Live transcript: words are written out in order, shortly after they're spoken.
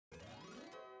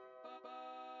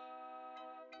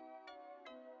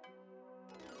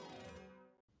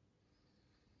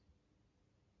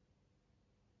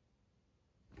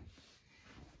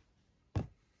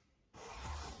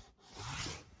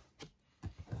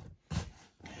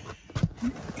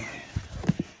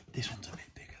This one's a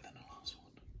bit bigger than the last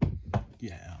one.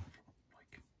 Yeah,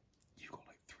 like you've got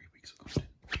like 3 weeks of content.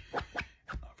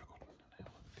 I've forgotten an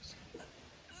hour because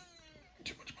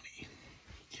too much money.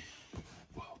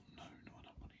 Well, no, not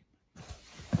enough money.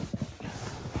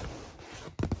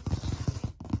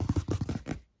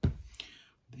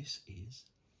 This is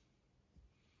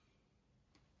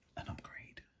an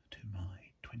upgrade to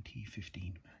my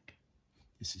 2015 Mac.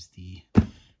 This is the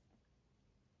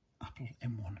Apple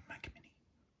M1 Mac Mini.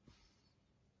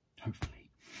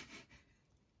 Hopefully.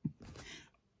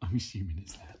 I'm assuming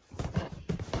it's that.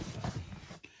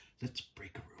 Let's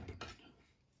break her open.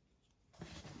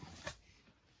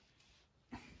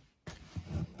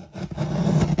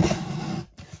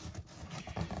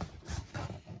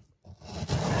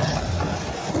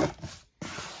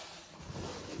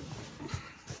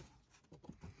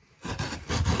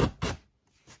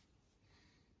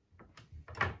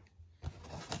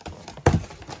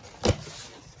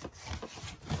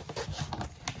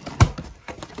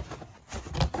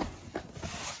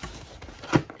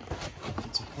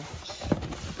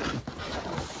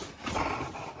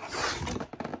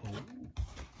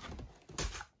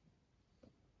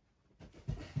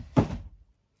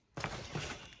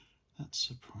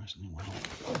 Surprisingly well,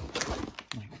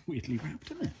 like weirdly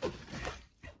wrapped, isn't it?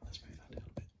 Let's move that down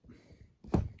a bit.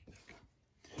 There we go.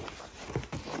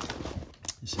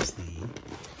 This is the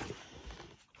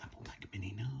Apple Mac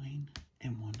Mini 9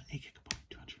 M1 8GB,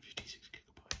 256GB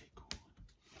 8-core.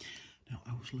 Now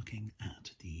I was looking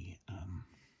at the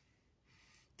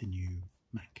new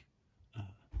Mac,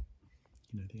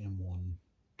 you know, the M1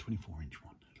 24-inch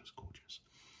one. It looks gorgeous.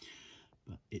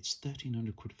 But it's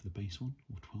 1,300 quid for the base one,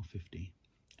 or 1,250,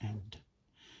 and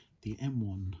the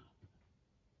M1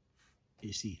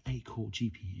 is the 8-core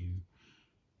GPU,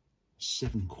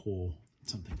 7-core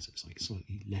something, so it's like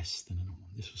slightly less than another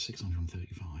one. This was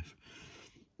 635.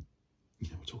 You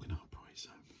know, we're talking half price, so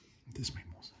this made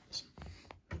more sense.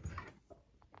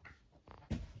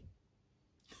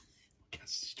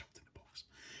 Gas is dropped in the box.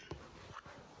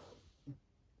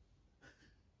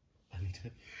 I need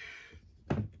to.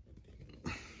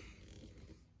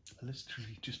 Let's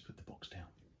literally just put the box down.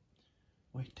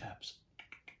 Wait, tabs.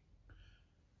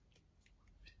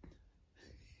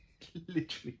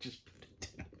 Literally just put it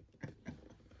down.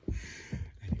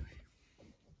 Anyway.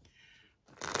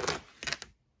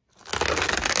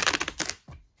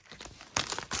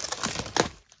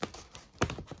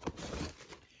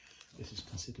 This is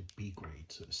considered B grade,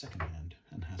 so it's second hand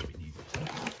and has been used.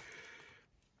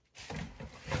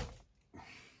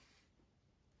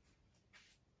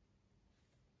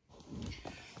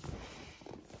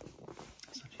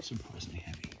 Surprisingly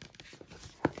heavy.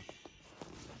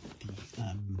 The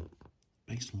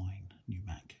baseline new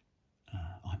Mac,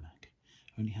 iMac,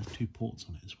 only has 2 ports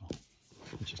on it as well,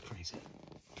 which is crazy.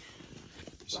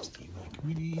 This is the Mac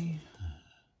Mini,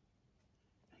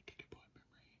 8GB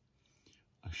memory.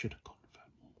 I should have gone for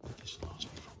more, but this will last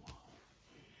me for a while.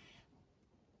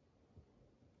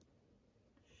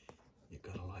 You've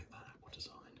got to like that Apple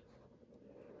design.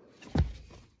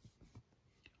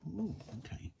 Ooh,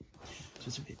 okay. So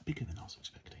it's a bit bigger than I was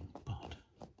expecting, but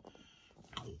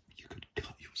oh, you could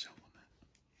cut yourself on that.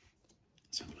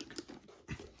 Let's have a look.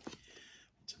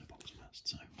 What's in the box first?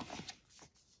 So,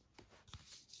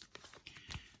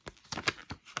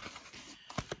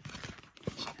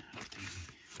 let's have the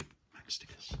Mac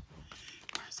stickers.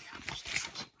 Where's the Apple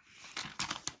stickers?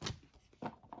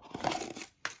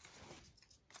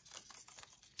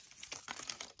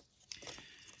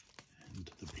 And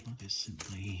the plug is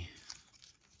simply.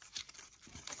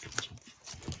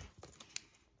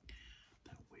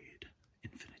 That weird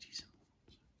infinity symbol.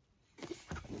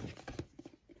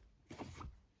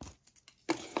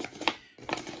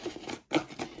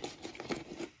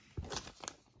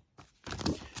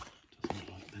 Doesn't look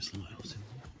like this little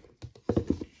symbol.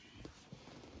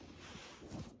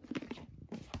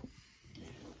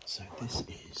 So this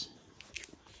is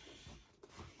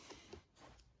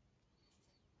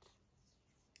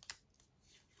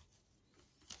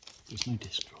there's no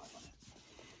disk drive on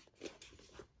it.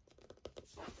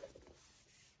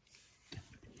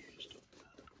 Definitely been used.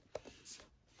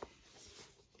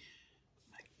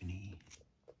 Mac Mini.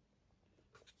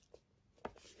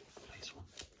 Place one.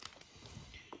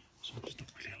 So there's not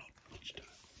really a lot much to it.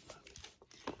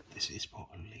 This is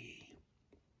probably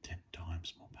 10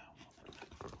 times more powerful than a Mac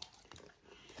Pro.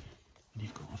 And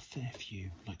you've got a fair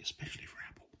few, like especially for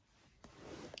Apple,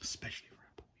 you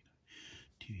know,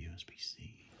 2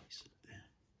 USB-Cs there.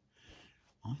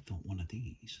 I thought one of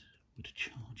these would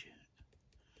charge it,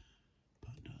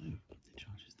 but no, it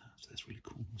charges that, so that's really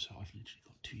cool. So I've literally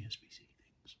got 2 USB-C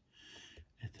things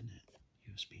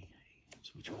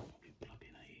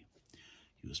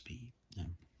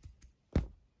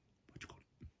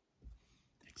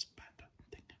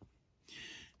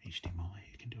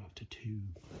do up to 2.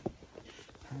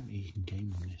 Apparently you can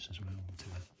game on this as well to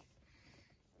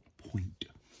a point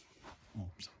or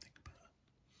something, but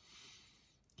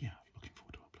yeah, I'm looking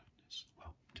forward to uploading this.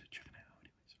 Well, to checking it out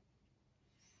anyways.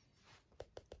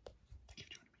 Thank you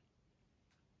for joining me.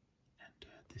 And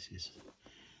this is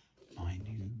my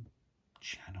new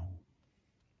channel